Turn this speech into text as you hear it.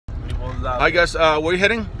Hi guys, where are you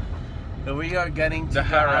heading? We are getting to The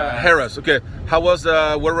Harrah's. Harrah's. Okay. How was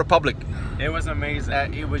World Republic? It was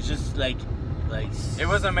amazing. it was just like It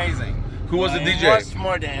was amazing. Who was the it DJ? was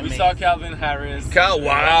more than We amazing. saw Calvin Harris. Cal,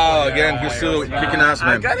 wow! Again, he's still yeah. kicking ass, I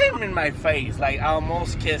man. got him in my face, like I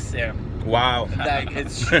almost kissed him. Wow. Like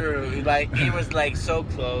it's true. Like he was like so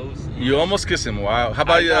close. You almost kissed him. Wow. How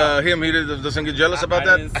about him? He doesn't get jealous about I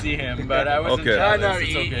that? didn't see him, but I wasn't Okay. No, jealous. no,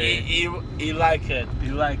 It's okay. he like it.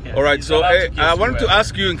 He like it. All right. He's So allowed hey, to kiss I wanted to whoever.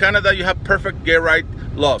 ask you. In Canada, you have perfect gay right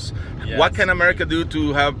laws. Yes. What can America do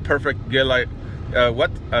to have perfect gay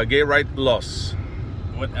gay right laws?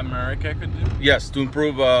 What America could do? Yes, to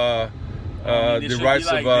improve I mean, the rights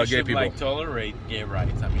of they gay should, people. like, tolerate gay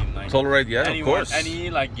rights. I mean, like Tolerate, yeah, anyone, of course. Any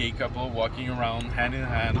like gay couple walking around hand in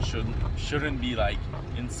hand shouldn't be like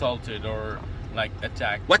insulted or like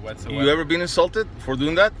attacked What? whatsoever. You ever been insulted for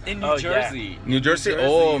doing that? In New Oh, yeah. Jersey? New Jersey?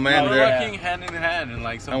 Oh, man, we were they're- walking hand in hand, and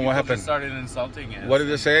like some And people what happened? just started insulting us. What did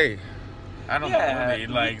they say? I don't Yeah, know. They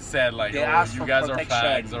like said like, they "Oh, asked you for guys are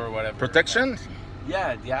protection. fags" or whatever. Protection?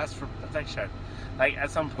 Yeah, they asked for protection. Like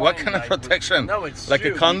at some point. What kind of like, protection? No, it's Like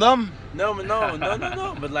true. a condom? No.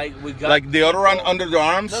 But like we got Like deodorant people- under the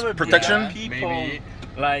arms? No, but Protection? yeah. People- Maybe.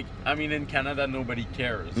 Like, I mean, in Canada, nobody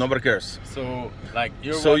cares. Nobody cares. So, like,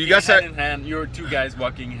 you're So walking you guys hand are- in hand. You're two guys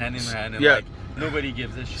walking hand in hand, and Yeah. like nobody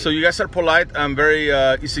gives a shit. So you guys are polite and very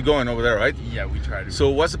easygoing over there, right? yeah, we try to. So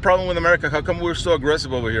what's the problem with America? How come we're so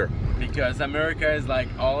aggressive over here? Because America is like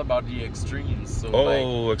all about the extremes. So Oh,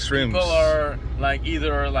 like, extremes. people are like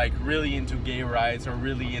either like really into gay rights or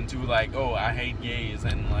really into like, oh, I hate gays,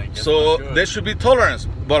 and like. it's So not good. there should be tolerance,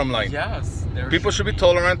 bottom line. Yes, there People should be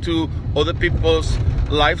tolerant to other people's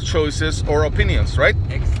life choices or opinions, right?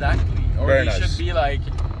 Exactly. Or Very they nice. should be like,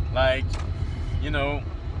 you know,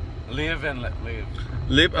 live and let live.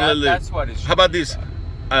 Live and let live. That's what it should How about be this?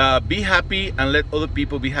 Be happy and let other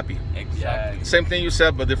people be happy. Exactly. Same thing you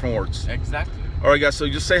said, but different words. Exactly. All right, guys. So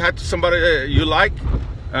just say hi to somebody you like,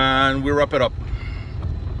 and we wrap it up.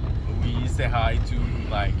 We say hi to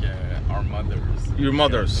like our mothers. Your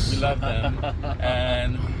mothers. We love them,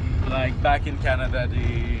 and like back in Canada,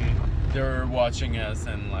 they're watching us,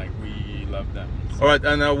 and like we love them. All right,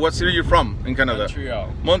 and what city are you from in Canada?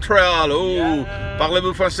 Montreal. Montréal. Oh, Yeah.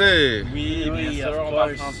 parlez-vous français? Oui, bien Oui, sûr, of on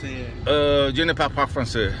parle course. français. Je ne parle pas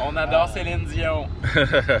français. On adore Céline Dion.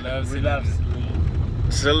 Love We Céline. love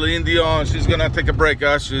Celine Dion, she's gonna take a break.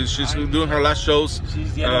 She's doing her last shows.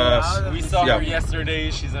 She's getting out of We the saw Yeah. her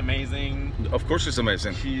yesterday. She's amazing. Of course, she's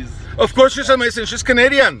amazing. She's She's amazing. She's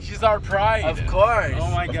Canadian. our pride. Of course.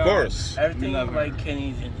 Oh my Of god. course. Everything We love like her.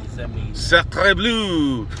 Canadian is amazing. Sacré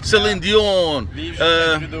bleu. Celine Dion. Vive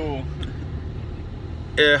Justin Trudeau.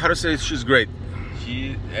 How to say she's great?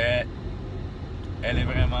 Elle est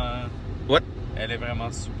vraiment. What? Elle est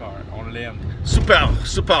vraiment super. On l'aime. Super,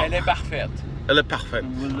 super. Elle est parfaite. Elle est parfaite.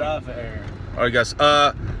 We love her. All right, guys.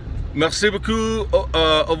 Merci beaucoup.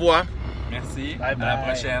 Au revoir. Merci. Bye À la bye.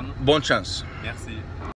 prochaine. Bonne chance. Merci.